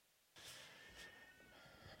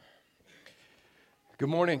Good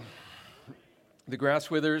morning. The grass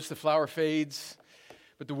withers, the flower fades,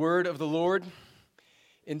 but the word of the Lord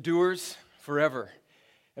endures forever.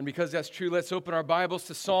 And because that's true, let's open our Bibles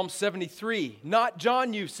to Psalm 73. Not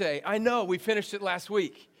John, you say. I know, we finished it last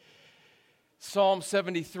week. Psalm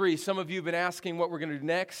 73. Some of you have been asking what we're going to do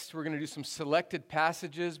next. We're going to do some selected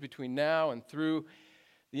passages between now and through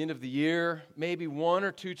the end of the year. Maybe one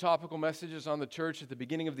or two topical messages on the church at the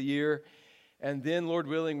beginning of the year. And then, Lord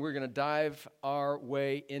willing, we're going to dive our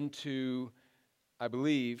way into, I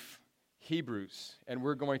believe, Hebrews. And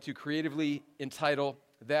we're going to creatively entitle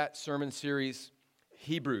that sermon series,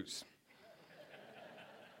 Hebrews.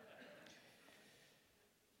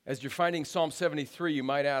 As you're finding Psalm 73, you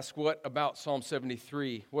might ask, what about Psalm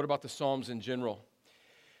 73? What about the Psalms in general?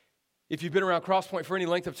 If you've been around Crosspoint for any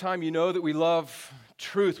length of time, you know that we love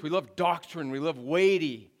truth, we love doctrine, we love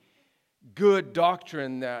weighty, good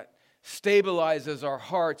doctrine that stabilizes our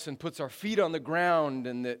hearts and puts our feet on the ground,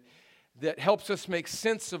 and that helps us make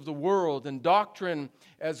sense of the world. And doctrine,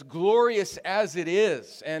 as glorious as it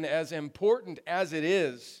is and as important as it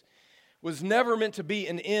is, was never meant to be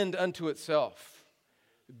an end unto itself.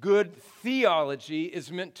 Good theology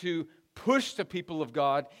is meant to push the people of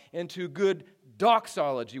God into good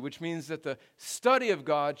doxology, which means that the study of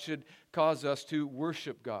God should cause us to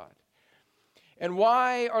worship God. And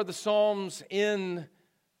why are the Psalms in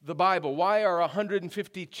the Bible? Why are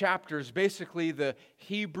 150 chapters basically the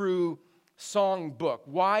Hebrew song book?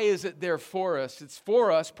 Why is it there for us? It's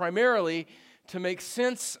for us primarily to make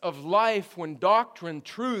sense of life when doctrine,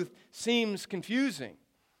 truth, seems confusing.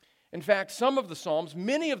 In fact, some of the Psalms,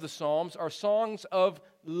 many of the Psalms, are songs of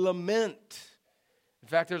lament. In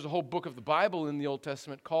fact, there's a whole book of the Bible in the Old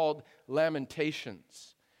Testament called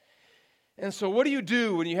Lamentations. And so what do you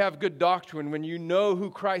do when you have good doctrine, when you know who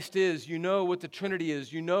Christ is, you know what the Trinity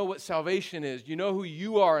is, you know what salvation is, you know who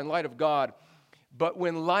you are in light of God, but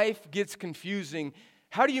when life gets confusing,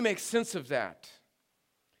 how do you make sense of that?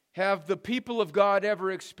 Have the people of God ever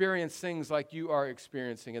experienced things like you are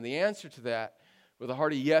experiencing? And the answer to that, with a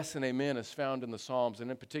hearty yes and amen, is found in the Psalms, and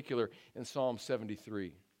in particular in Psalm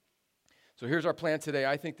 73. So here's our plan today.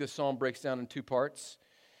 I think this psalm breaks down in two parts.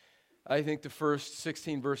 I think the first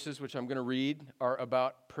 16 verses, which I'm going to read, are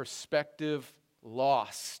about perspective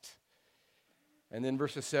lost. And then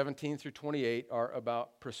verses 17 through 28 are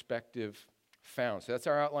about perspective found. So that's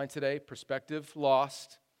our outline today, perspective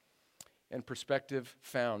lost and perspective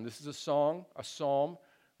found. This is a psalm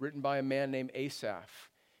written by a man named Asaph.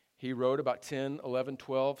 He wrote about 10, 11,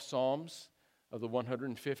 12 psalms of the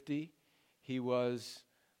 150. He was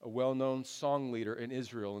a well-known song leader in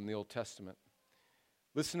Israel in the Old Testament.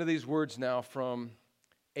 Listen to these words now from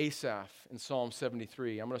Asaph in Psalm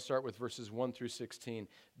 73. I'm going to start with verses 1 through 16.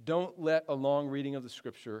 Don't let a long reading of the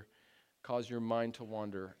Scripture cause your mind to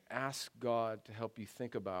wander. Ask God to help you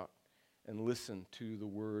think about and listen to the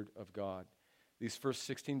Word of God. These first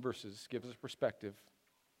 16 verses give us a perspective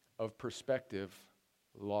of perspective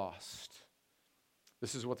lost.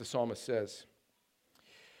 This is what the psalmist says.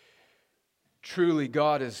 Truly,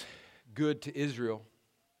 God is good to Israel,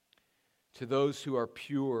 to those who are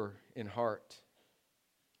pure in heart.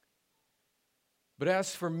 But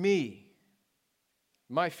as for me,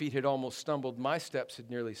 my feet had almost stumbled, my steps had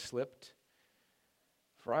nearly slipped.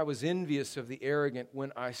 For I was envious of the arrogant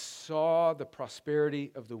when I saw the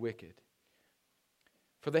prosperity of the wicked.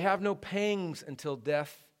 For they have no pangs until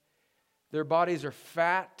death. Their bodies are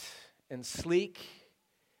fat and sleek.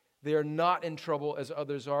 They are not in trouble as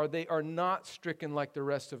others are. They are not stricken like the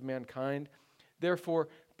rest of mankind. Therefore,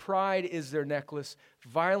 pride is their necklace.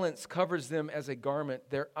 Violence covers them as a garment.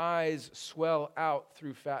 Their eyes swell out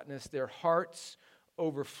through fatness. Their hearts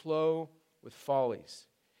overflow with follies.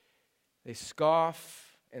 They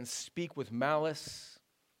scoff and speak with malice.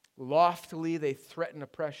 Loftily they threaten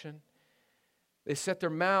oppression. They set their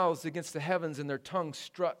mouths against the heavens, and their tongue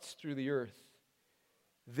struts through the earth.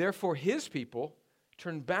 Therefore his people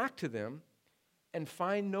turn back to them and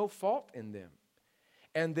find no fault in them.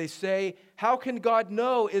 And they say, how can God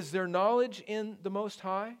know? Is there knowledge in the Most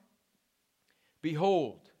High?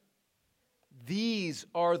 Behold, these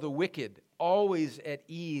are the wicked, always at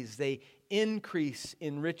ease. They increase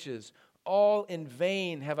in riches. All in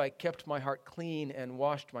vain have I kept my heart clean and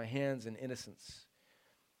washed my hands in innocence.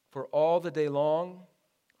 For all the day long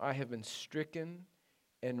I have been stricken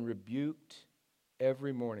and rebuked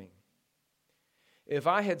every morning. If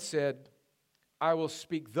I had said, I will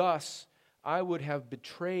speak thus, I would have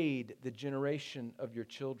betrayed the generation of your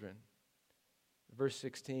children. Verse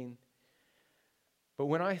 16. But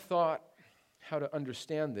when I thought how to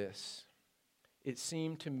understand this, it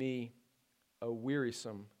seemed to me a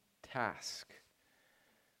wearisome task.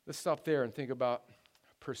 Let's stop there and think about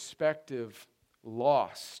perspective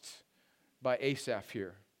lost by Asaph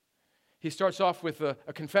here. He starts off with a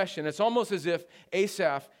confession. It's almost as if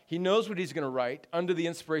Asaph, he knows what he's going to write under the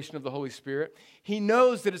inspiration of the Holy Spirit. He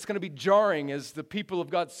knows that it's going to be jarring as the people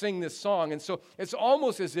of God sing this song. And so it's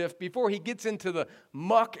almost as if before he gets into the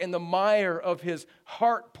muck and the mire of his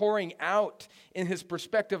heart pouring out in his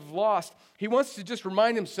perspective lost, he wants to just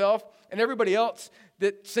remind himself and everybody else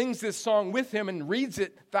that sings this song with him and reads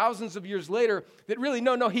it thousands of years later that really,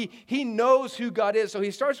 he knows who God is. So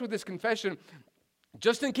he starts with this confession.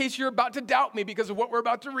 Just in case you're about to doubt me because of what we're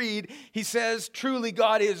about to read, he says, truly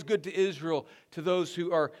God is good to Israel, to those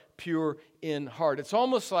who are pure in heart. It's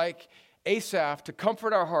almost like Asaph, to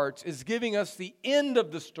comfort our hearts, is giving us the end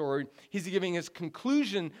of the story. He's giving his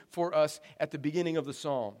conclusion for us at the beginning of the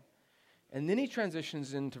psalm. And then he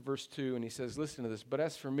transitions into verse 2 and he says, listen to this, but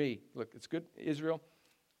as for me, look, it's good, Israel,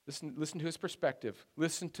 listen to his perspective.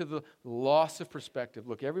 Listen to the loss of perspective.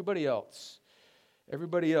 Look, everybody else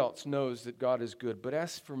knows that God is good. But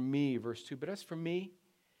as for me, verse 2, but as for me,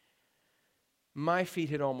 my feet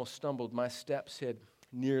had almost stumbled. My steps had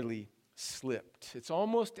nearly slipped. It's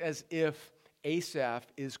almost as if Asaph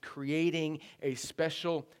is creating a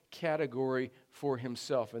special category for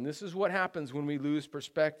himself. And this is what happens when we lose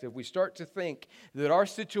perspective. We start to think that our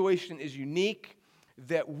situation is unique,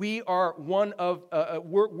 that we are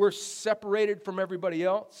we're separated from everybody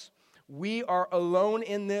else. We are alone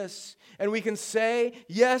in this, and we can say,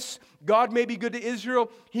 yes, God may be good to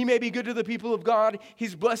Israel. He may be good to the people of God.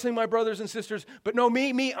 He's blessing my brothers and sisters. But no,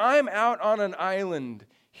 I'm out on an island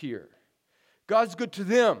here. God's good to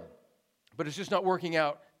them, but it's just not working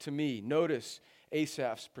out to me. Notice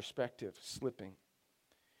Asaph's perspective slipping.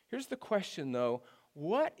 Here's the question, though.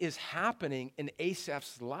 What is happening in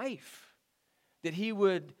Asaph's life that he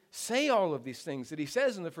would say all of these things that he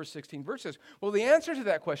says in the first 16 verses? Well, the answer to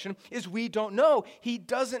that question is we don't know. He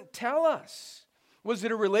doesn't tell us. Was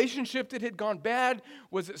it a relationship that had gone bad?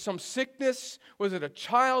 Was it some sickness? Was it a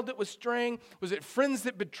child that was straying? Was it friends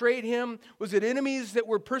that betrayed him? Was it enemies that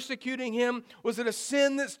were persecuting him? Was it a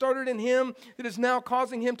sin that started in him that is now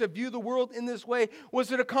causing him to view the world in this way?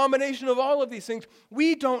 Was it a combination of all of these things?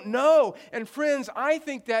 We don't know. And friends, I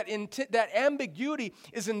think that that ambiguity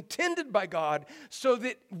is intended by God so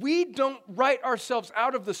that we don't write ourselves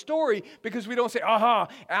out of the story because we don't say, aha,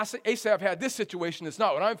 Asaph had this situation. It's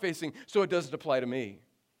not what I'm facing, so it doesn't apply to me.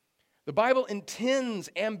 The Bible intends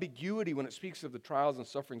ambiguity when it speaks of the trials and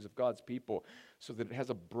sufferings of God's people so that it has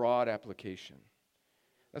a broad application.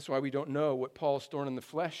 That's why we don't know what Paul's thorn in the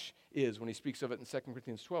flesh is when he speaks of it in 2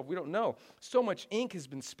 Corinthians 12. We don't know. So much ink has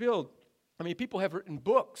been spilled. I mean, people have written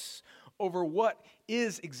books over what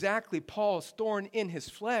is exactly Paul's thorn in his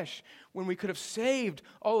flesh when we could have saved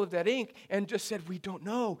all of that ink and just said, we don't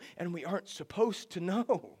know and we aren't supposed to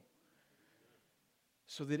know.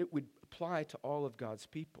 So that it would apply to all of God's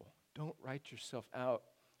people. Don't write yourself out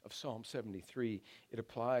of Psalm 73. It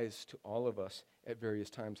applies to all of us at various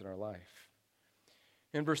times in our life.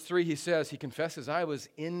 In verse 3, he confesses, I was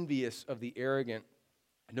envious of the arrogant.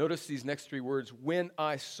 Notice these next three words, when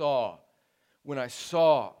I saw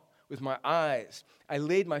with my eyes, I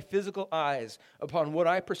laid my physical eyes upon what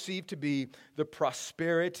I perceived to be the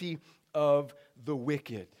prosperity of the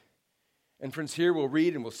wicked. And friends, here we'll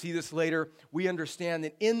read and we'll see this later. We understand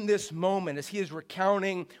that in this moment, as he is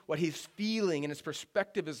recounting what he's feeling and his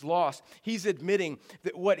perspective is lost, he's admitting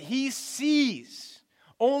that what he sees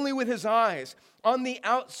only with his eyes on the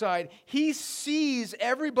outside, he sees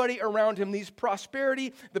everybody around him, these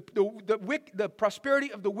prosperity, the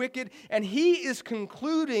prosperity of the wicked, and he is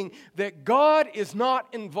concluding that God is not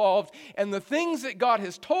involved, and the things that God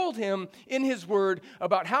has told him in his word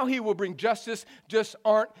about how he will bring justice just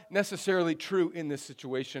aren't necessarily true in this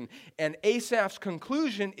situation. And Asaph's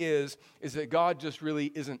conclusion is that God just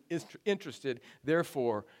really isn't interested,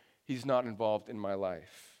 therefore he's not involved in my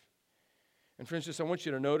life. And friends, I want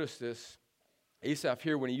you to notice this. Asaph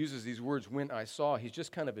here, when he uses these words, when I saw, he's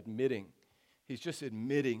just kind of admitting. He's just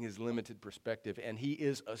admitting his limited perspective, and he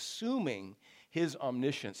is assuming his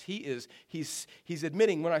omniscience. He's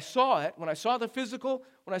admitting, when I saw it, when I saw the physical,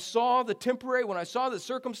 when I saw the temporary, when I saw the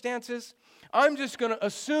circumstances, I'm just going to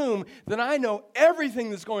assume that I know everything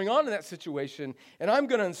that's going on in that situation, and I'm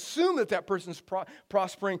going to assume that that person's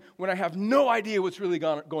prospering when I have no idea what's really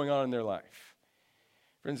going on in their life.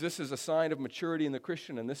 Friends, this is a sign of maturity in the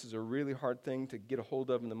Christian, and this is a really hard thing to get a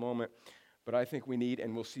hold of in the moment. But I think we need,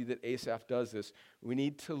 and we'll see that Asaph does this, we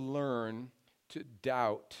need to learn to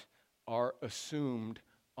doubt our assumed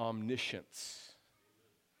omniscience.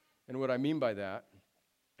 And what I mean by that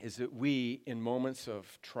is that we, in moments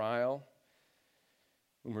of trial,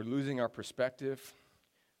 when we're losing our perspective,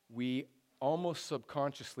 we almost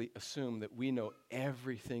subconsciously assume that we know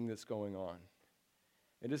everything that's going on.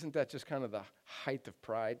 And isn't that just kind of the height of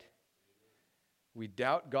pride? We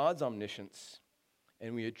doubt God's omniscience,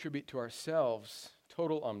 and we attribute to ourselves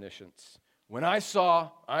total omniscience. When I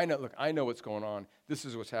know what's going on. This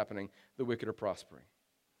is what's happening. The wicked are prospering.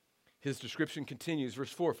 His description continues,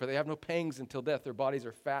 verse 4, for they have no pangs until death. Their bodies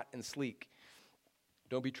are fat and sleek.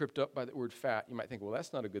 Don't be tripped up by the word fat. You might think, well,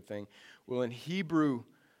 that's not a good thing. Well, in Hebrew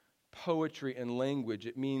poetry and language,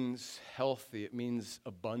 it means healthy. It means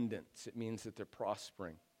abundance. It means that they're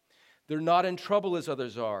prospering. They're not in trouble as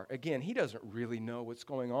others are. Again, he doesn't really know what's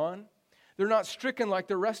going on. They're not stricken like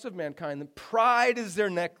the rest of mankind. Pride is their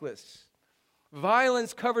necklace.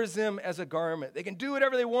 Violence covers them as a garment. They can do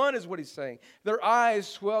whatever they want, is what he's saying. Their eyes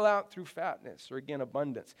swell out through fatness, or again,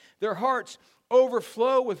 abundance. Their hearts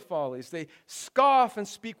overflow with follies. They scoff and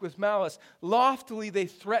speak with malice. Loftily they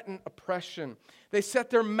threaten oppression. They set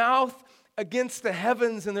their mouth against the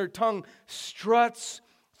heavens, and their tongue struts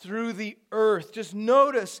through the earth. Just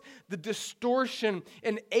notice the distortion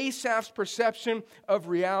in Asaph's perception of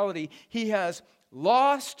reality. He has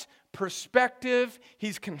lost perspective.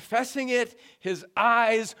 He's confessing it. His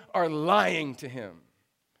eyes are lying to him.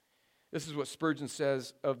 This is what Spurgeon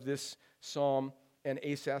says of this psalm and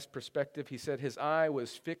Asaph's perspective. He said his eye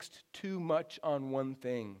was fixed too much on one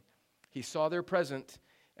thing. He saw their present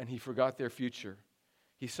and he forgot their future.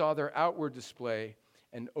 He saw their outward display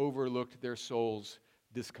and overlooked their soul's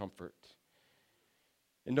discomfort.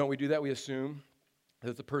 And don't we do that? We assume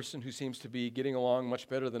that the person who seems to be getting along much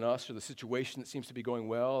better than us, or the situation that seems to be going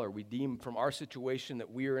well, or we deem from our situation that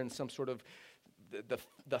we're in some sort of,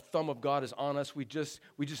 the thumb of God is on us, we just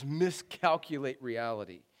miscalculate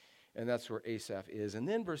reality. And that's where Asaph is. And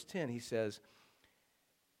then verse 10, he says,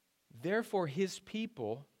 therefore his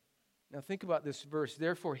people, now think about this verse,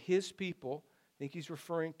 therefore his people, I think he's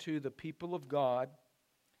referring to the people of God,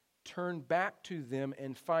 turn back to them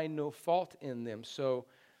and find no fault in them. So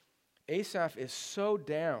Asaph is so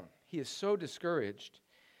down, he is so discouraged,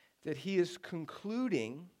 that he is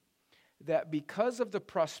concluding that because of the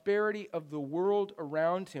prosperity of the world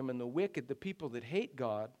around him and the wicked, the people that hate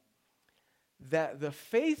God, that the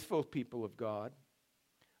faithful people of God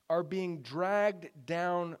are being dragged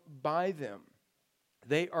down by them.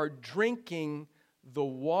 They are drinking the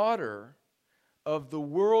water of the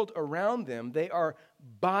world around them. They are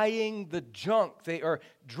buying the junk. They are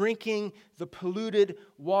drinking the polluted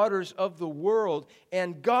waters of the world.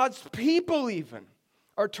 And God's people even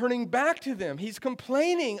are turning back to them. He's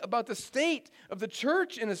complaining about the state of the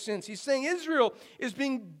church in a sense. He's saying Israel is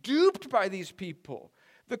being duped by these people.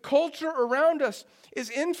 The culture around us is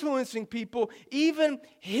influencing people, even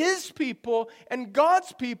his people and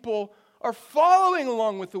God's people are following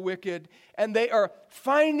along with the wicked, and they are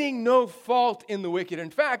finding no fault in the wicked.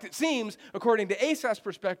 In fact, it seems, according to Asaph's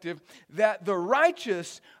perspective, that the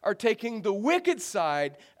righteous are taking the wicked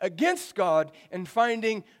side against God and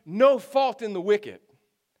finding no fault in the wicked.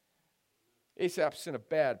 Asaph's in a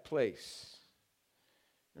bad place.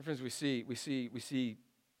 And friends, we see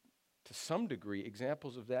to some degree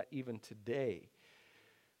examples of that even today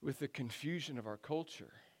with the confusion of our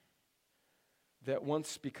culture. That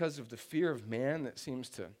once, because of the fear of man that seems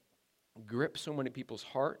to grip so many people's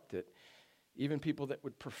heart, that even people that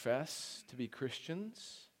would profess to be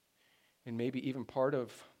Christians and maybe even part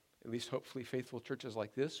of, at least hopefully, faithful churches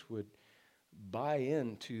like this would buy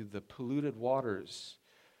into the polluted waters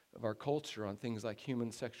of our culture on things like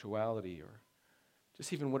human sexuality or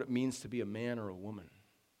just even what it means to be a man or a woman.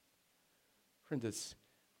 Friends,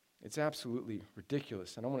 it's absolutely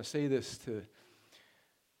ridiculous. And I want to say this to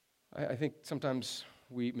I think sometimes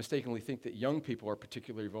we mistakenly think that young people are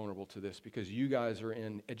particularly vulnerable to this because you guys are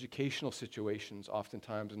in educational situations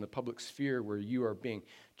oftentimes in the public sphere where you are being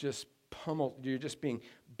just pummeled, you're just being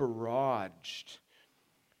barraged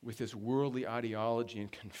with this worldly ideology and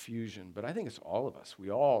confusion. But I think it's all of us. We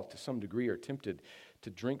all, to some degree, are tempted to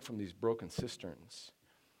drink from these broken cisterns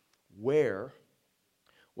where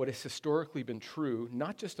what has historically been true,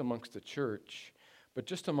 not just amongst the church, but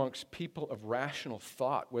just amongst people of rational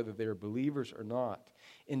thought, whether they're believers or not,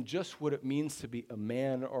 in just what it means to be a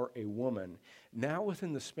man or a woman. Now,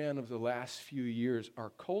 within the span of the last few years,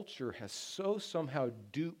 our culture has so somehow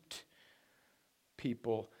duped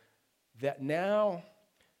people that now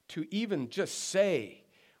to even just say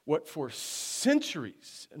what for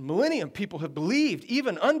centuries and millennium people have believed,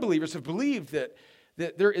 even unbelievers have believed that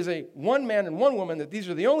there is a one man and one woman, that these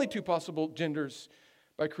are the only two possible genders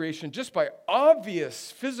by creation, just by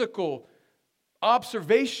obvious physical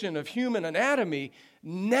observation of human anatomy.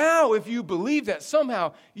 Now, if you believe that,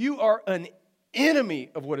 somehow you are an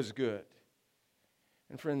enemy of what is good.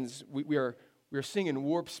 And friends, we are seeing in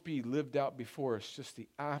warp speed lived out before us just the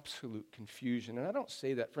absolute confusion. And I don't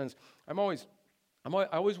say that, friends. I always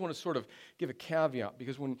want to sort of give a caveat,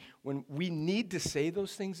 because when we need to say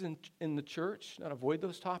those things in the church, not avoid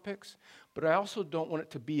those topics, but I also don't want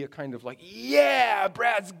it to be a kind of like, yeah,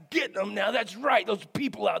 Brad's getting them now. That's right. Those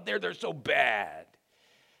people out there, they're so bad.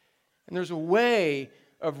 And there's a way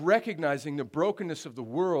of recognizing the brokenness of the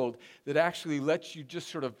world that actually lets you just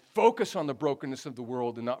sort of focus on the brokenness of the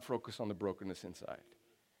world and not focus on the brokenness inside.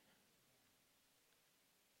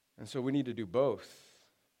 And so we need to do both.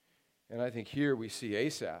 And I think here we see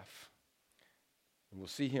Asaph, and we'll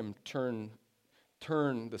see him turn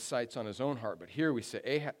the sights on his own heart. But here we see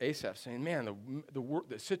Asaph saying, man,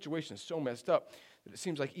 the situation is so messed up that it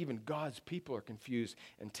seems like even God's people are confused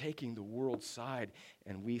and taking the world's side.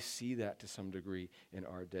 And we see that to some degree in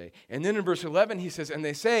our day. And then in verse 11 he says, and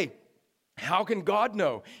they say, how can God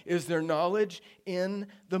know? Is there knowledge in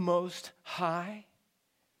the Most High?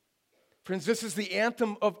 Friends, this is the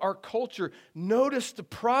anthem of our culture. Notice the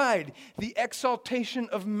pride, the exaltation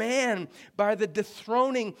of man by the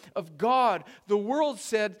dethroning of God. The world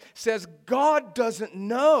says God doesn't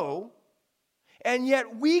know, and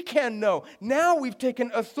yet we can know. Now we've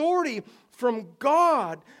taken authority from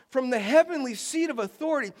God, from the heavenly seat of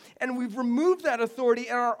authority, and we've removed that authority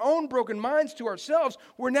in our own broken minds to ourselves,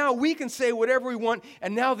 where now we can say whatever we want,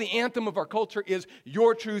 and now the anthem of our culture is,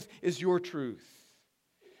 your truth is your truth.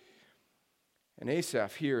 And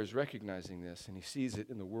Asaph here is recognizing this, and he sees it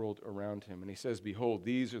in the world around him. And he says, behold,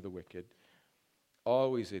 these are the wicked,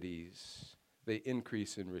 always at ease. They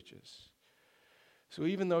increase in riches. So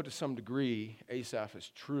even though to some degree Asaph is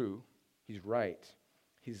true, he's right,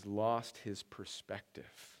 he's lost his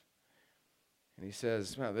perspective. And he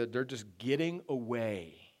says, well, they're just getting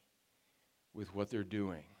away with what they're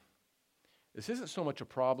doing. This isn't so much a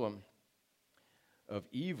problem of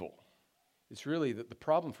evil. It's really that the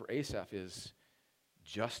problem for Asaph is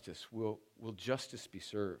justice. Will justice be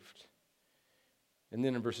served? And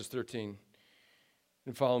then in verses 13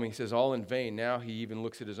 and following, he says, all in vain. Now he even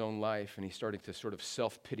looks at his own life, and he's starting to sort of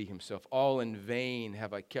self-pity himself. All in vain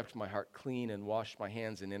have I kept my heart clean and washed my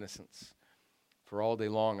hands in innocence. For all day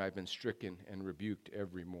long I've been stricken and rebuked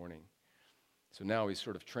every morning. So now he's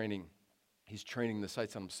sort of training the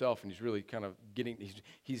sights on himself, and he's really kind of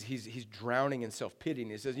he's drowning in self-pity. And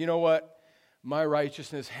he says, you know what? My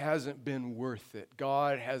righteousness hasn't been worth it.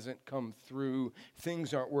 God hasn't come through.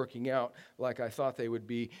 Things aren't working out like I thought they would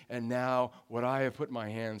be. And now what I have put my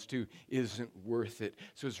hands to isn't worth it.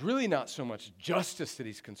 So it's really not so much justice that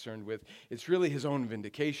he's concerned with. It's really his own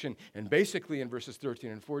vindication. And basically in verses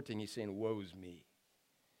 13 and 14, he's saying, woe's me.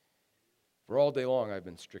 For all day long I've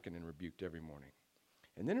been stricken and rebuked every morning.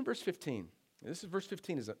 And then in verse 15, verse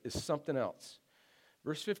 15 is something else.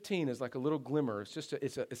 Verse 15 is like a little glimmer.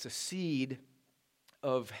 It's a seed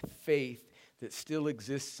of faith that still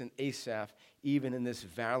exists in Asaph, even in this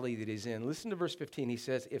valley that he's in. Listen to verse 15. He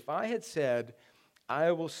says, if I had said,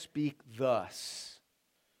 I will speak thus,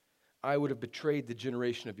 I would have betrayed the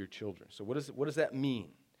generation of your children. So what does that mean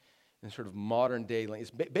in sort of modern day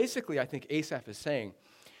language? Basically, I think Asaph is saying,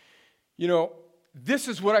 this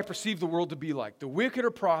is what I perceive the world to be like. The wicked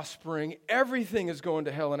are prospering. Everything is going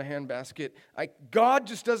to hell in a handbasket. God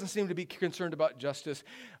just doesn't seem to be concerned about justice.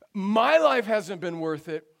 My life hasn't been worth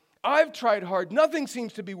it. I've tried hard. Nothing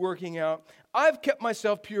seems to be working out. I've kept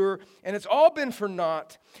myself pure, and it's all been for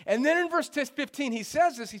naught. And then in verse 15, he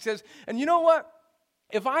says this. He says, and you know what?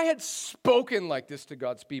 If I had spoken like this to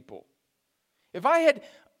God's people, if I had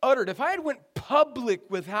went public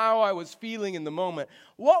with how I was feeling in the moment,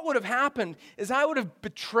 what would have happened is I would have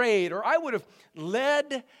betrayed, or I would have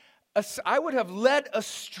led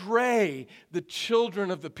astray the children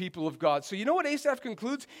of the people of God. So you know what Asaph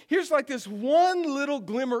concludes? Here's like this one little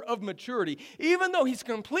glimmer of maturity. Even though he's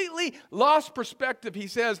completely lost perspective, he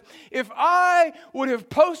says, if I would have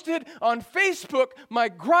posted on Facebook my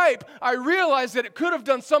gripe, I realized that it could have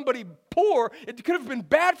done somebody poor. It could have been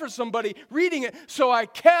bad for somebody reading it, so I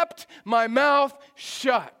kept my mouth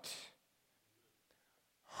shut.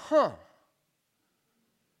 You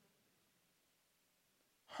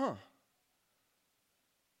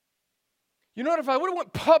know what? If I would have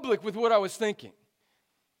went public with what I was thinking,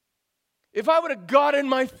 if I would have got in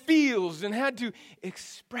my feels and had to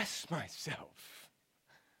express myself,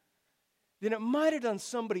 then it might have done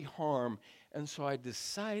somebody harm, and so I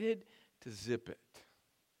decided to zip it.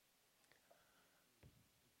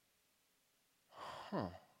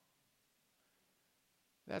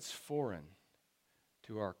 That's foreign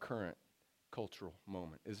to our current cultural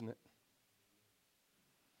moment, isn't it?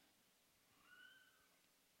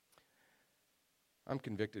 I'm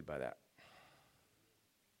convicted by that.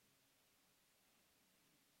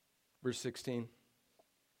 Verse 16.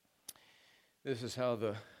 This is how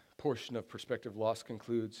the portion of perspective loss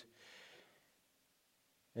concludes.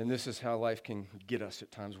 And this is how life can get us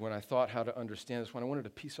at times. When I thought how to understand this, when I wanted to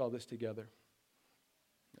piece all this together.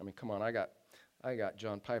 I mean, come on, I got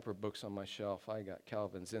John Piper books on my shelf. I got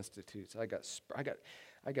Calvin's Institutes. I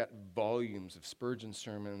got volumes of Spurgeon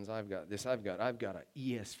sermons. I've got this. I've got an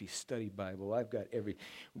ESV study Bible.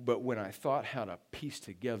 But when I thought how to piece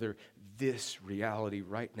together this reality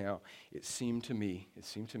right now, it seemed to me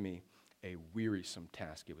a wearisome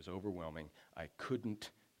task. It was overwhelming. I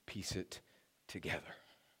couldn't piece it together.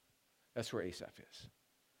 That's where Asaph is.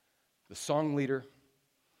 The song leader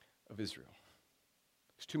of Israel.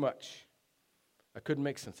 It's too much. I couldn't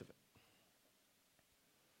make sense of it.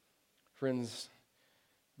 Friends,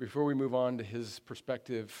 before we move on to his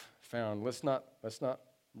perspective found, let's not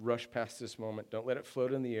rush past this moment. Don't let it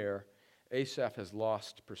float in the air. Asaph has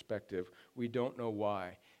lost perspective. We don't know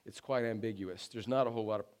why. It's quite ambiguous. There's not a whole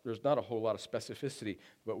lot of specificity,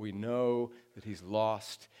 but we know that he's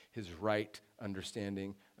lost his right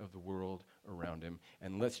understanding of the world around him.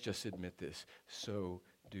 And let's just admit this, so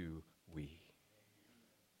do we.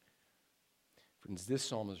 Friends, this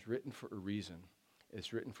psalm is written for a reason.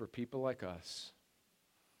 It's written for people like us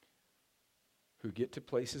who get to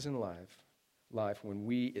places in life when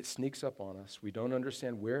it sneaks up on us. We don't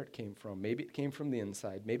understand where it came from. Maybe it came from the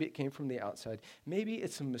inside. Maybe it came from the outside. Maybe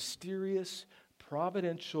it's a mysterious,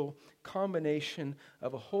 providential combination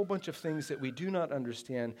of a whole bunch of things that we do not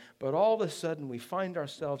understand. But all of a sudden, we find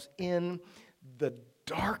ourselves in the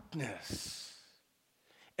darkness.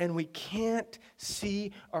 And we can't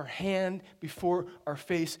see our hand before our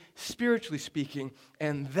face, spiritually speaking.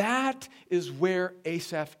 And that is where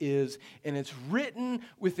Asaph is. And it's written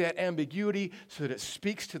with that ambiguity so that it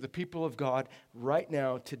speaks to the people of God right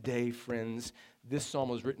now, today, friends. This psalm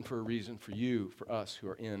was written for a reason, for you, for us who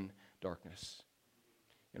are in darkness.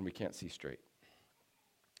 And we can't see straight.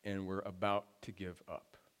 And we're about to give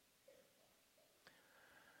up.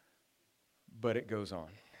 But it goes on.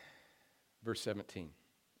 Verse 17.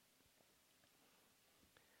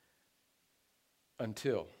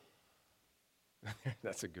 Until.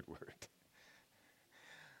 That's a good word.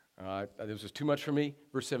 This was too much for me.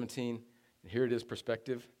 Verse 17. And here it is,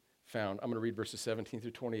 perspective found. I'm going to read verses 17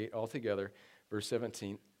 through 28 all together. Verse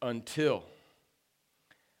 17. Until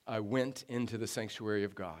I went into the sanctuary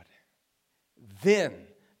of God. Then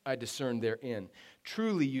I discerned their end.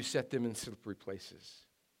 Truly you set them in slippery places.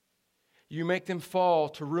 You make them fall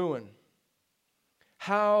to ruin.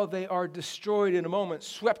 How they are destroyed in a moment,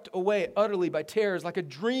 swept away utterly by terrors, like a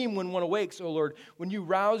dream when one awakes, O Lord. When you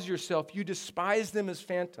rouse yourself, you despise them as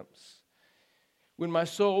phantoms. When my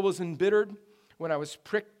soul was embittered, when I was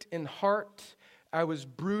pricked in heart, I was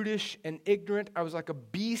brutish and ignorant. I was like a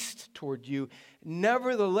beast toward you.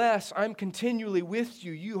 Nevertheless, I'm continually with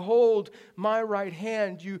you. You hold my right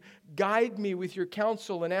hand. You guide me with your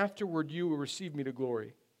counsel, and afterward you will receive me to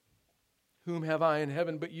glory. Whom have I in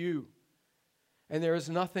heaven but you? And there is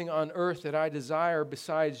nothing on earth that I desire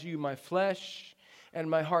besides you. My flesh and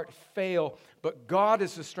my heart fail, but God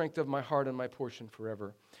is the strength of my heart and my portion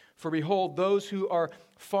forever. For behold, those who are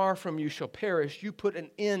far from you shall perish. You put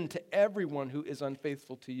an end to everyone who is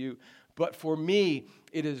unfaithful to you. But for me,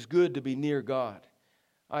 it is good to be near God.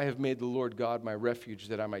 I have made the Lord God my refuge,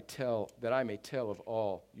 that I may tell of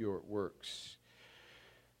all your works.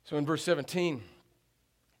 So in verse 17,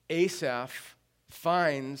 Asaph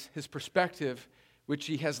finds his perspective, which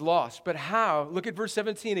he has lost. But how? Look at verse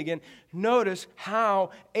 17 again. Notice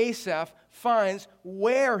how Asaph finds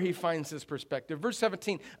where he finds his perspective. Verse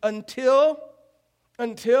 17, until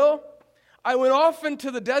I went off into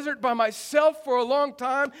the desert by myself for a long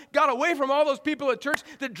time, got away from all those people at church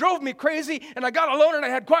that drove me crazy, and I got alone and I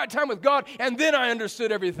had quiet time with God, and then I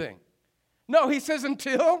understood everything. No, he says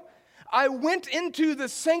until I went into the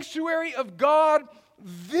sanctuary of God,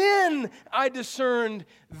 then I discerned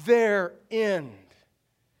their end.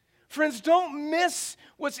 Friends, don't miss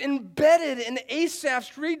what's embedded in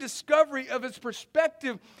Asaph's rediscovery of his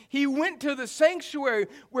perspective. He went to the sanctuary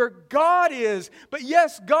where God is. But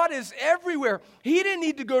yes, God is everywhere. He didn't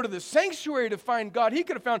need to go to the sanctuary to find God. He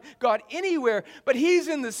could have found God anywhere. But he's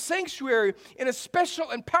in the sanctuary in a special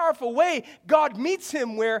and powerful way. God meets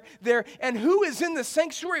him there. And who is in the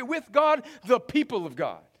sanctuary with God? The people of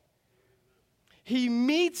God. He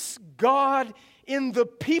meets God in the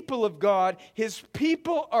people of God. His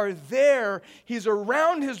people are there. He's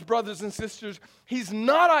around his brothers and sisters. He's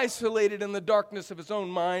not isolated in the darkness of his own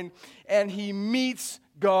mind. And he meets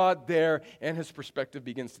God there, and his perspective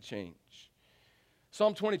begins to change.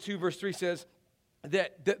 Psalm 22 verse 3 says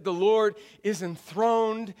that the Lord is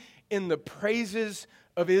enthroned in the praises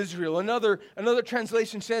of Israel. Another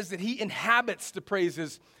translation says that he inhabits the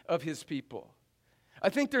praises of his people. I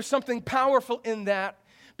think there's something powerful in that,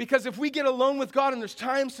 because if we get alone with God, and there's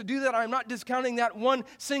times to do that, I'm not discounting that one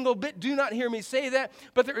single bit. Do not hear me say that.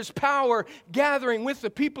 But there is power gathering with the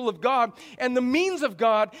people of God. And the means of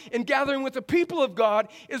God in gathering with the people of God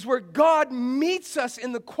is where God meets us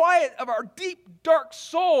in the quiet of our deep, dark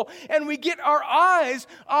soul. And we get our eyes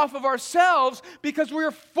off of ourselves because we're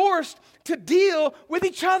forced to deal with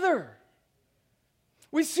each other.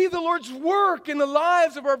 We see the Lord's work in the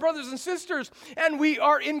lives of our brothers and sisters, and we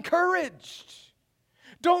are encouraged.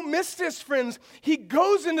 Don't miss this, friends. He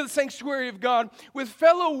goes into the sanctuary of God with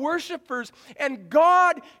fellow worshipers, and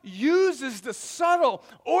God uses the subtle,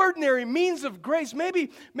 ordinary means of grace.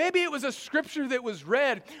 Maybe it was a scripture that was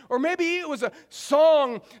read, or maybe it was a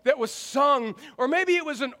song that was sung, or maybe it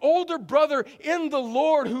was an older brother in the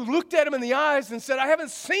Lord who looked at him in the eyes and said, I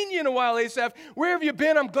haven't seen you in a while, Asaph. Where have you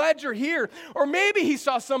been? I'm glad you're here. Or maybe he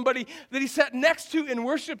saw somebody that he sat next to in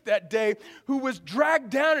worship that day who was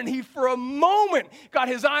dragged down, and he, for a moment,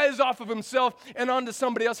 got his eyes off of himself and onto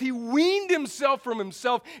somebody else. He weaned himself from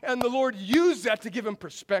himself, and the Lord used that to give him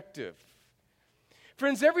perspective.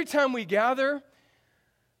 Friends, every time we gather,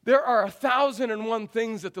 there are 1,001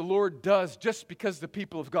 things that the Lord does just because the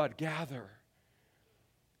people of God gather.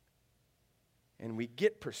 And we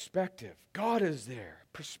get perspective. God is there.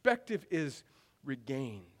 Perspective is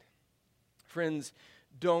regained. Friends,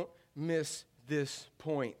 don't miss this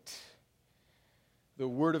point. The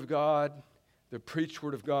Word of God, the preached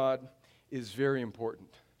Word of God, is very important.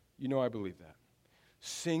 You know I believe that.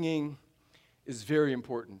 Singing is very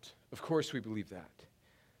important. Of course we believe that.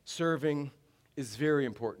 Serving is very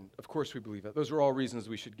important. Of course we believe that. Those are all reasons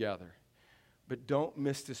we should gather. But don't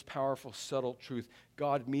miss this powerful, subtle truth.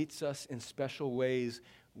 God meets us in special ways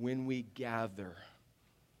when we gather.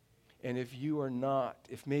 And if you are not,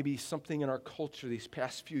 if maybe something in our culture these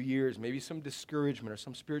past few years, maybe some discouragement or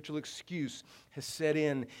some spiritual excuse has set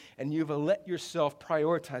in, and you've let yourself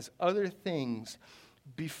prioritize other things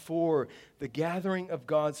before the gathering of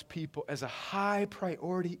God's people as a high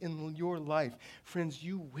priority in your life, friends,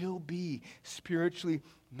 you will be spiritually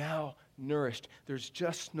malnourished. There's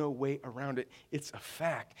just no way around it. It's a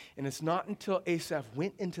fact. And it's not until Asaph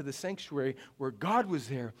went into the sanctuary where God was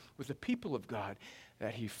there with the people of God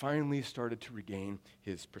that he finally started to regain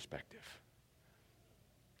his perspective.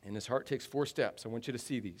 And his heart takes 4 steps. I want you to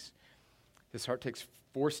see these. His heart takes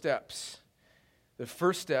 4 steps. The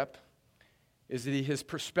first step is that his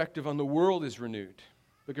perspective on the world is renewed.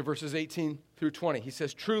 Look at verses 18 through 20. He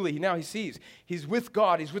says, truly, now he sees. He's with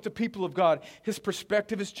God. He's with the people of God. His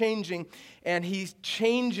perspective is changing, and he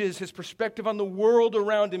changes. His perspective on the world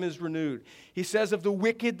around him is renewed. He says of the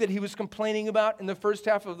wicked that he was complaining about in the first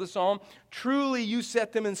half of the psalm, truly you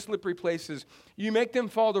set them in slippery places. You make them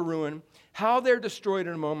fall to ruin. How they're destroyed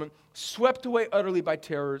in a moment, swept away utterly by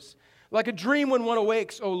terrors. Like a dream when one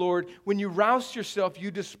awakes, O Lord, when you rouse yourself,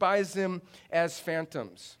 you despise them as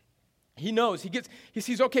phantoms. He knows, he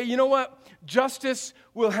sees, okay, you know what? Justice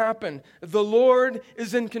will happen. The Lord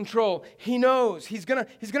is in control. He knows he's gonna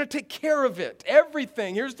take care of it.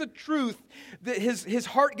 Everything, here's the truth that his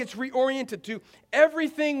heart gets reoriented to.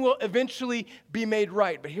 Everything will eventually be made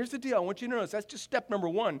right. But here's the deal. I want you to notice that's just step number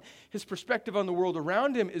 1. His perspective on the world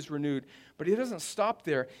around him is renewed. But he doesn't stop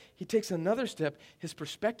there. He takes another step. His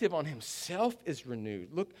perspective on himself is renewed.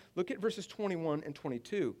 Look at verses 21 and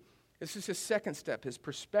 22. This is his second step. His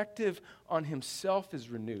perspective on himself is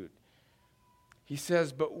renewed. He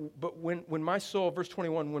says, but when my soul, verse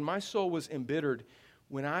 21, when my soul was embittered,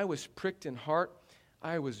 when I was pricked in heart,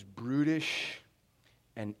 I was brutish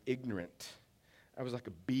and ignorant. I was like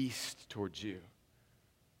a beast towards you.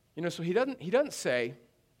 You know, so he doesn't say,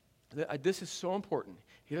 this is so important.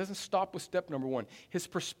 He doesn't stop with step number 1. His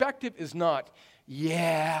perspective is not,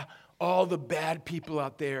 all the bad people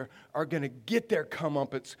out there are going to get their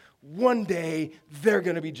comeuppance. One day, they're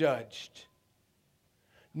going to be judged.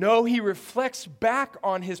 No, he reflects back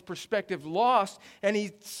on his perspective lost, and he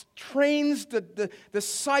trains the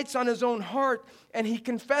sights on his own heart, and he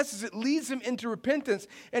confesses. It leads him into repentance.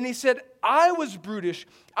 And he said, I was brutish.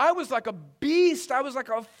 I was like a beast. I was like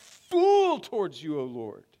a fool towards you, O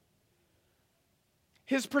Lord.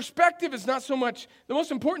 His perspective is not so much, the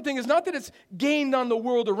most important thing is not that it's gained on the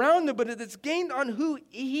world around him, but it's gained on who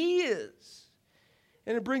he is.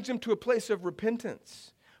 And it brings him to a place of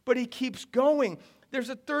repentance. But he keeps going. There's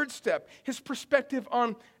a third step. His perspective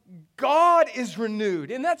on God is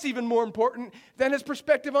renewed. And that's even more important than his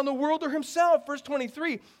perspective on the world or himself. Verse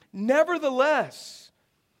 23, nevertheless,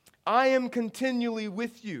 I am continually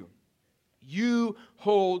with you. You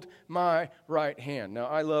hold my right hand. Now,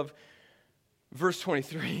 I love Verse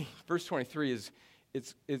 23. Verse 23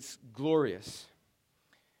 it's glorious.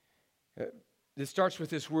 It starts with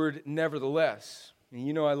this word nevertheless. And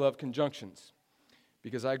you know I love conjunctions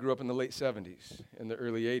because I grew up in the late 70s and the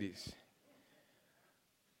early 80s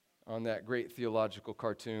on that great theological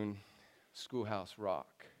cartoon, Schoolhouse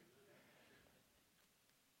Rock.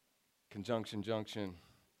 Conjunction, junction,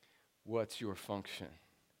 what's your function?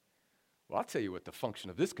 Well, I'll tell you what the function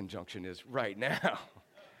of this conjunction is right now.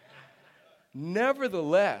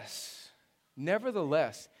 Nevertheless,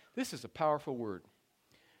 this is a powerful word.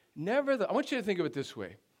 I want you to think of it this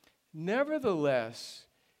way. Nevertheless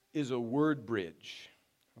is a word bridge,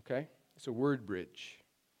 okay? It's a word bridge.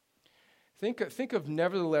 Think of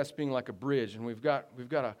nevertheless being like a bridge, and we've got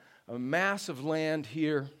a mass of land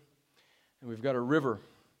here, and we've got a river,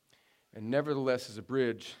 and nevertheless is a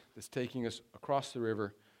bridge that's taking us across the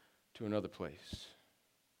river to another place.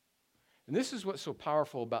 And this is what's so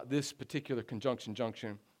powerful about this particular conjunction,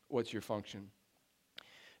 junction, what's your function?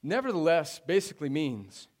 Nevertheless basically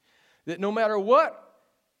means that no matter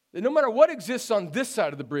what exists on this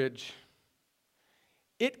side of the bridge,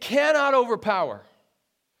 it cannot overpower.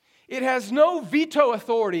 It has no veto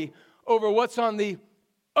authority over what's on the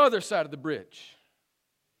other side of the bridge.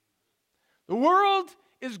 The world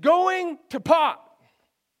is going to pot.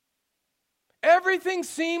 Everything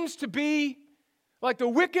seems to be like the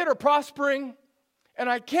wicked are prospering, and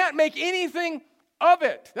I can't make anything of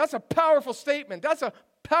it. That's a powerful statement. That's a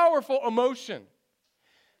powerful emotion.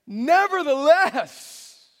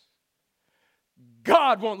 Nevertheless,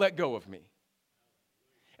 God won't let go of me.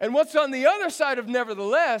 And what's on the other side of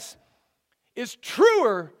nevertheless is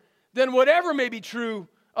truer than whatever may be true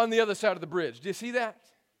on the other side of the bridge. Do you see that?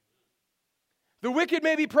 The wicked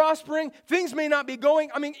may be prospering. Things may not be going.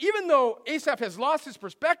 I mean, even though Asaph has lost his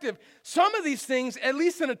perspective, some of these things, at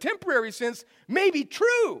least in a temporary sense, may be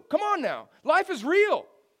true. Come on now. Life is real.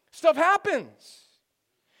 Stuff happens.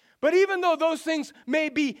 But even though those things may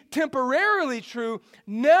be temporarily true,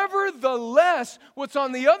 nevertheless, what's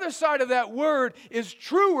on the other side of that word is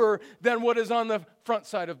truer than what is on the front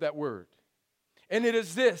side of that word. And it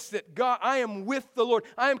is this, that God, I am with the Lord.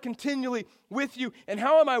 I am continually with you. And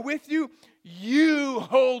how am I with you? You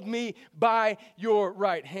hold me by your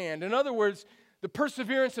right hand. In other words, the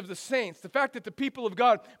perseverance of the saints, the fact that the people of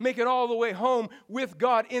God make it all the way home with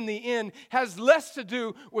God in the end, has less to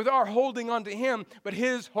do with our holding on to Him, but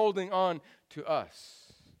His holding on to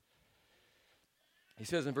us. He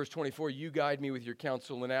says in verse 24, you guide me with your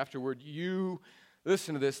counsel, and afterward you,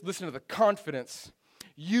 listen to this, listen to the confidence,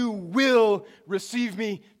 you will receive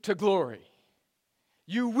me to glory.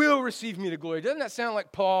 You will receive me to glory. Doesn't that sound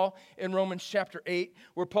like Paul in Romans chapter 8,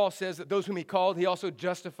 where Paul says that those whom he called, he also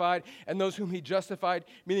justified, and those whom he justified,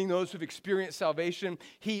 meaning those who've experienced salvation,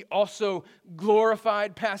 he also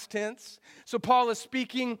glorified, past tense. So Paul is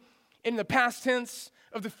speaking in the past tense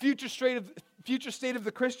of the future state of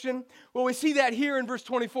the Christian. Well, we see that here in verse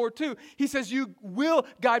 24 too. He says, you will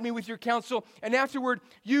guide me with your counsel, and afterward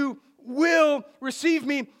you will receive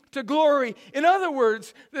me to glory. In other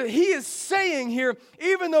words, that he is saying here,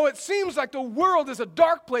 even though it seems like the world is a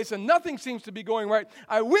dark place and nothing seems to be going right,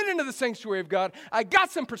 I went into the sanctuary of God, I got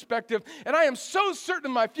some perspective, and I am so certain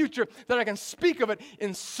of my future that I can speak of it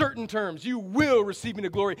in certain terms. You will receive me to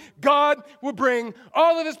glory. God will bring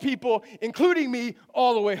all of His people, including me,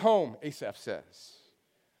 all the way home, Asaph says.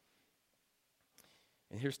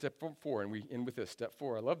 And here's step 4, and we end with this. Step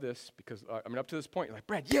 4, I love this because, up to this point, you're like,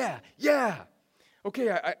 Brad, yeah.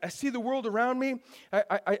 Okay, I see the world around me.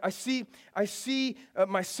 I see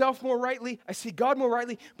myself more rightly. I see God more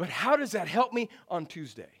rightly. But how does that help me on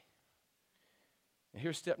Tuesday? And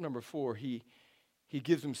here's step number 4. He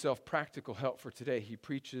gives himself practical help for today. He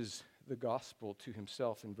preaches the gospel to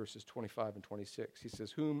himself in verses 25 and 26. He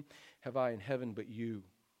says, whom have I in heaven but you?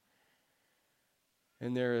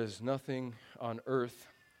 And there is nothing on earth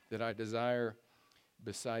that I desire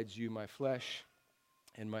besides you. My flesh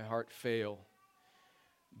and my heart fail,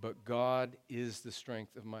 but God is the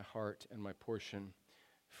strength of my heart and my portion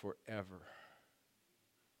forever.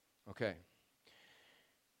 Okay.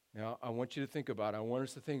 Now, I want us to think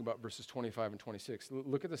about verses 25 and 26.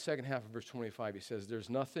 Look at the second half of verse 25. He says, there's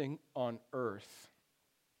nothing on earth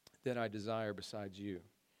that I desire besides you.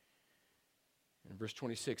 In verse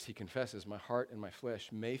 26, he confesses, my heart and my flesh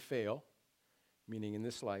may fail, meaning in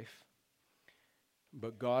this life,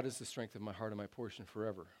 but God is the strength of my heart and my portion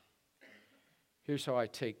forever. Here's how I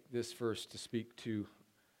take this verse to speak to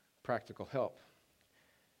practical help.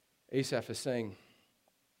 Asaph is saying,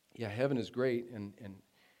 yeah, heaven is great, and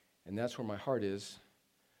that's where my heart is,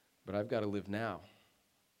 but I've got to live now.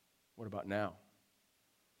 What about now?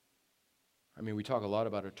 I mean, we talk a lot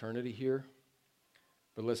about eternity here,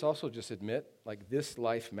 But let's also just admit, like, this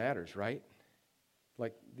life matters, right?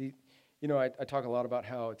 Like, I talk a lot about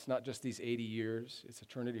how it's not just these 80 years, it's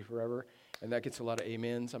eternity forever, and that gets a lot of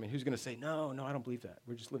amens. I mean, who's going to say, no, I don't believe that.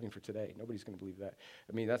 We're just living for today. Nobody's going to believe that.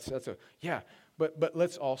 I mean, but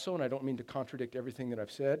let's also, and I don't mean to contradict everything that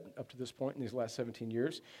I've said up to this point in these last 17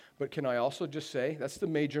 years, but can I also just say, that's the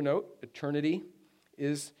major note, eternity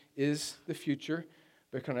is the future,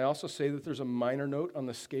 but can I also say that there's a minor note on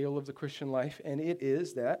the scale of the Christian life, and it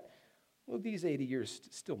is that, well, these 80 years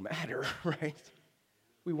still matter, right?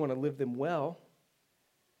 We want to live them well.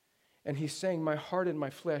 And he's saying, my heart and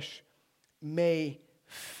my flesh may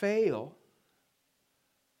fail,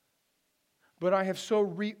 but I have so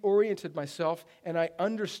reoriented myself and I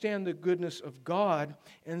understand the goodness of God.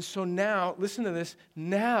 And so now, listen to this,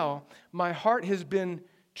 now my heart has been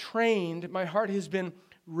trained, my heart has been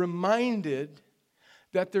reminded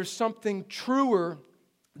that there's something truer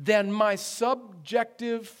than my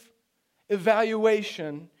subjective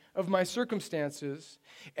evaluation of my circumstances,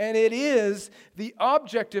 and it is the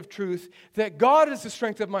objective truth that God is the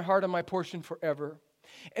strength of my heart and my portion forever.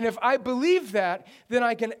 And if I believe that, then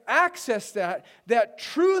I can access that. That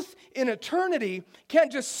truth in eternity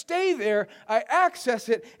can't just stay there. I access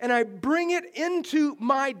it and I bring it into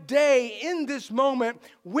my day in this moment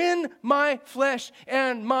when my flesh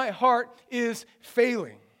and my heart is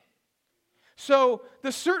failing. So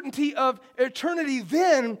the certainty of eternity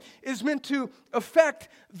then is meant to affect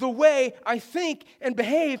the way I think and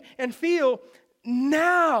behave and feel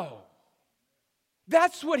now.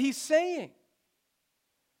 That's what he's saying.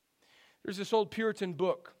 There's this old Puritan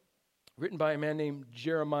book written by a man named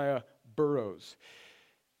Jeremiah Burroughs.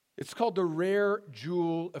 It's called The Rare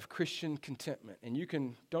Jewel of Christian Contentment. And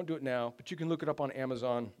don't do it now, but you can look it up on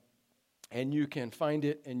Amazon. And you can find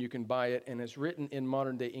it and you can buy it. And it's written in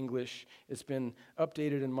modern day English. It's been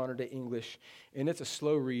updated in modern day English. And it's a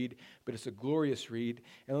slow read, but it's a glorious read.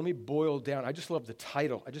 And let me boil down. I just love the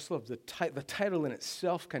title. I just love the title in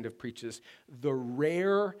itself kind of preaches the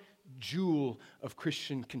rare jewel of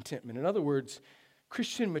Christian contentment. In other words,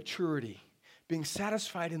 Christian maturity, being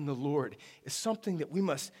satisfied in the Lord, is something that we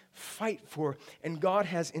must fight for, and God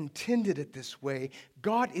has intended it this way.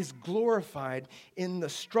 God is glorified in the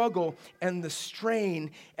struggle and the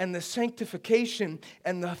strain and the sanctification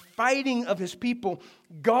and the fighting of his people.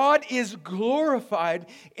 God is glorified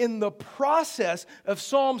in the process of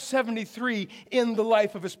Psalm 73 in the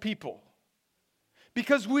life of his people.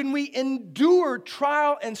 Because when we endure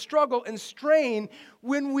trial and struggle and strain,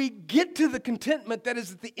 when we get to the contentment that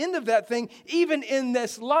is at the end of that thing, even in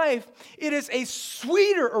this life, it is a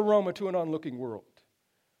sweeter aroma to an onlooking world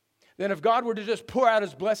than if God were to just pour out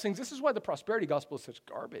his blessings. This is why the prosperity gospel is such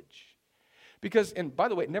garbage. Because, and by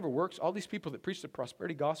the way, it never works. All these people that preach the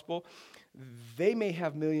prosperity gospel, they may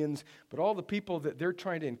have millions, but all the people that they're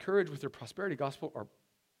trying to encourage with their prosperity gospel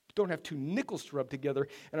don't have two nickels to rub together.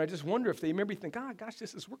 And I just wonder if they maybe think, gosh,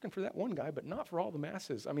 this is working for that one guy, but not for all the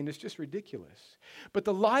masses. I mean, it's just ridiculous. But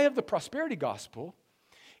the lie of the prosperity gospel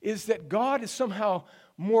is that God is somehow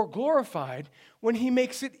more glorified when he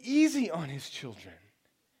makes it easy on his children.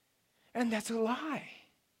 And that's a lie.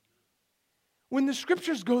 When the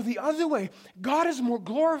scriptures go the other way, God is more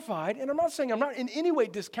glorified. And I'm not in any way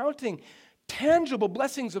discounting tangible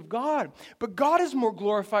blessings of God. But God is more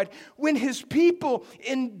glorified when his people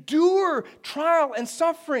endure trial and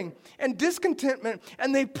suffering and discontentment,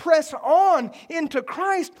 and they press on into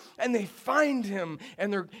Christ and they find him,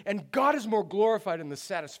 and God is more glorified in the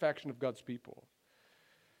satisfaction of God's people.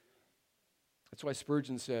 That's why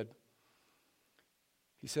Spurgeon said,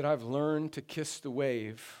 I've learned to kiss the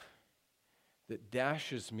wave that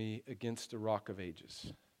dashes me against the rock of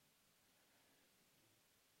ages.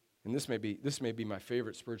 And this may be my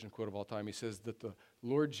favorite Spurgeon quote of all time. He says that the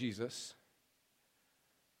Lord Jesus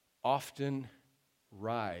often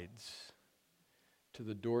rides to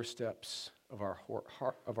the doorsteps of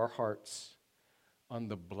our hearts on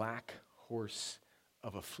the black horse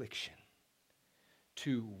of affliction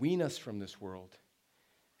to wean us from this world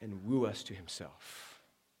and woo us to himself.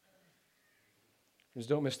 Just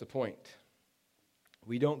don't miss the point.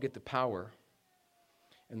 We don't get the power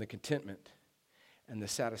and the contentment and the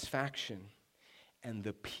satisfaction and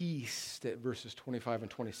the peace that verses 25 and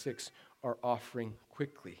 26 are offering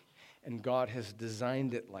quickly. And God has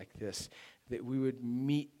designed it like this, that we would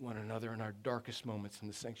meet one another in our darkest moments in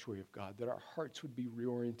the sanctuary of God, that our hearts would be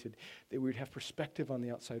reoriented, that we would have perspective on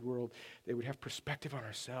the outside world, that we would have perspective on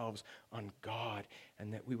ourselves, on God,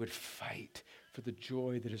 and that we would fight for the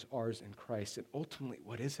joy that is ours in Christ. And ultimately,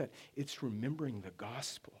 what is that? It's remembering the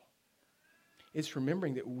gospel. It's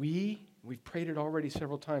remembering that we we've prayed it already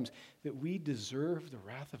several times, that we deserve the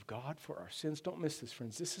wrath of God for our sins. Don't miss this,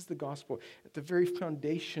 friends. This is the gospel. At the very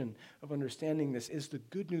foundation of understanding this is the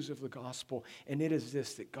good news of the gospel, and it is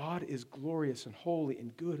this, that God is glorious and holy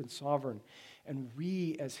and good and sovereign, and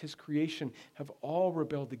we, as his creation, have all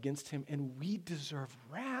rebelled against him, and we deserve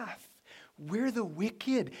wrath. We're the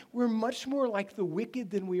wicked. We're much more like the wicked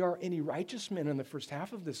than we are any righteous men in the first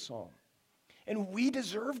half of this psalm. And we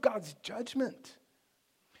deserve God's judgment.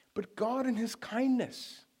 But God in his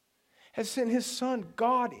kindness has sent his Son,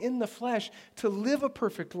 God in the flesh, to live a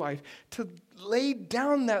perfect life, to lay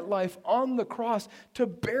down that life on the cross, to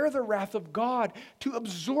bear the wrath of God, to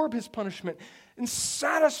absorb his punishment and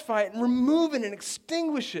satisfy it and remove it and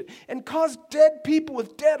extinguish it and cause dead people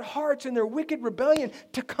with dead hearts in their wicked rebellion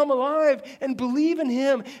to come alive and believe in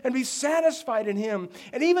him and be satisfied in him.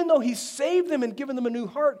 And even though he saved them and given them a new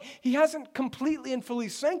heart, he hasn't completely and fully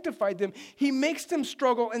sanctified them. He makes them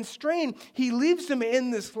struggle and strain. He leaves them in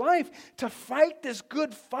this life to fight this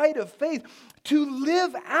good fight of faith, to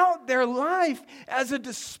live out their life as a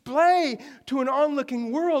display to an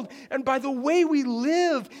onlooking world. And by the way we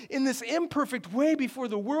live in this imperfect way before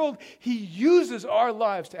the world, he uses our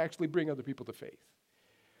lives to actually bring other people to faith.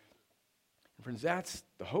 And friends, that's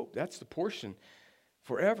the hope. That's the portion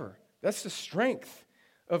forever. That's the strength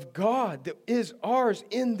of God that is ours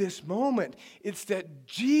in this moment. It's that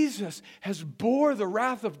Jesus has bore the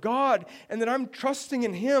wrath of God, and that I'm trusting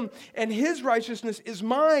in him, and his righteousness is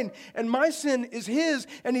mine, and my sin is his,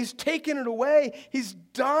 and he's taken it away. He's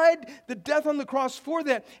died the death on the cross for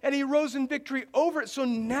that, and he rose in victory over it. So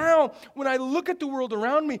now, when I look at the world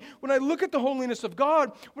around me, when I look at the holiness of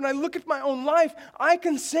God, when I look at my own life, I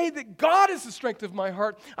can say that God is the strength of my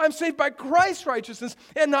heart. I'm saved by Christ's righteousness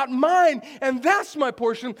and not mine, and that's my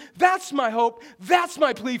portion. That's my hope. That's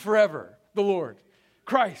my plea forever. The Lord,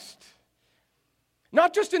 Christ.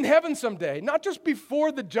 Not just in heaven someday, not just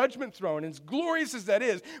before the judgment throne, as glorious as that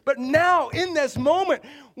is, but now in this moment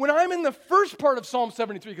when I'm in the first part of Psalm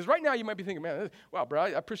 73, because right now you might be thinking, man, wow, bro, I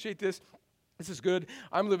appreciate this. This is good.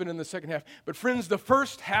 I'm living in the second half. But friends, the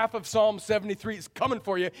first half of Psalm 73 is coming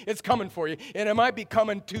for you. It's coming for you. And it might be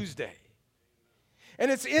coming Tuesday. And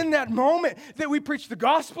it's in that moment that we preach the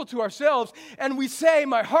gospel to ourselves and we say,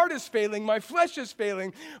 my heart is failing, my flesh is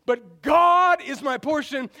failing, but God is my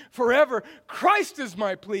portion forever. Christ is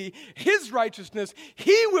my plea, his righteousness.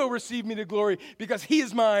 He will receive me to glory because he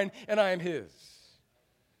is mine and I am his.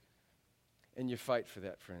 And you fight for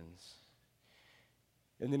that, friends.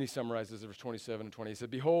 And then he summarizes verse 27 and 20. He said,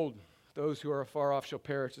 behold, those who are afar off shall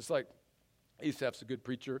perish. It's like Asaph's a good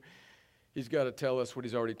preacher. He's got to tell us what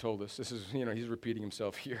he's already told us. This is, he's repeating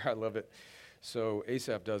himself here. I love it. So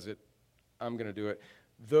Asaph does it. I'm going to do it.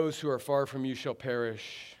 Those who are far from you shall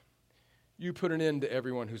perish. You put an end to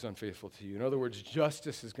everyone who's unfaithful to you. In other words,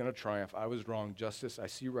 justice is going to triumph. I was wrong. Justice, I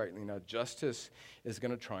see rightly now. Justice is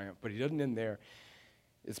going to triumph. But he doesn't end there.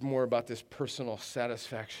 It's more about this personal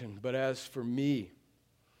satisfaction. But as for me,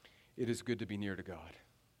 it is good to be near to God.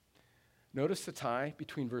 Notice the tie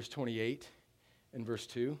between verse 28 and verse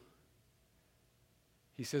 2.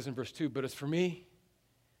 He says in verse 2, but as for me,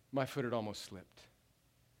 my foot had almost slipped.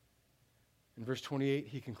 In verse 28,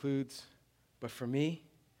 he concludes, but for me,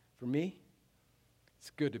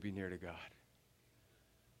 it's good to be near to God.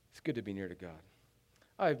 It's good to be near to God.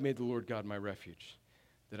 I have made the Lord God my refuge,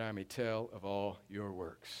 that I may tell of all your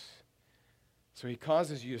works. So he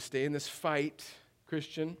causes you to stay in this fight,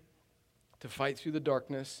 Christian, to fight through the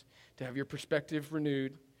darkness, to have your perspective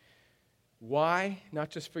renewed. Why?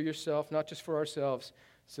 Not just for yourself, not just for ourselves,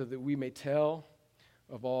 so that we may tell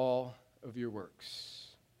of all of your works.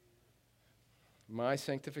 My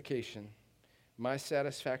sanctification, my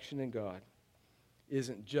satisfaction in God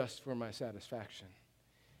isn't just for my satisfaction.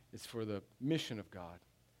 It's for the mission of God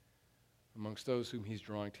amongst those whom he's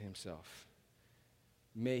drawing to himself.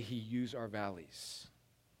 May he use our valleys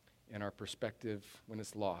and our perspective when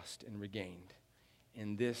it's lost and regained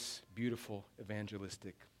in this beautiful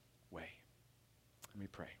evangelistic way. Let me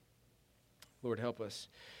pray. Lord, help us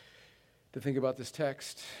to think about this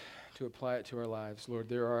text, to apply it to our lives. Lord,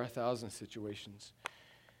 there are 1,000 situations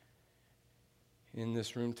in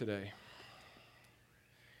this room today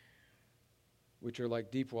which are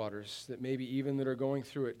like deep waters that maybe even that are going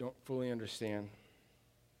through it don't fully understand.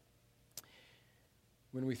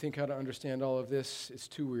 When we think how to understand all of this, it's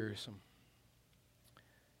too wearisome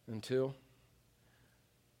until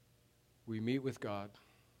we meet with God,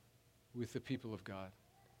 with the people of God,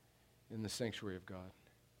 in the sanctuary of God.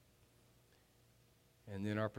 And then our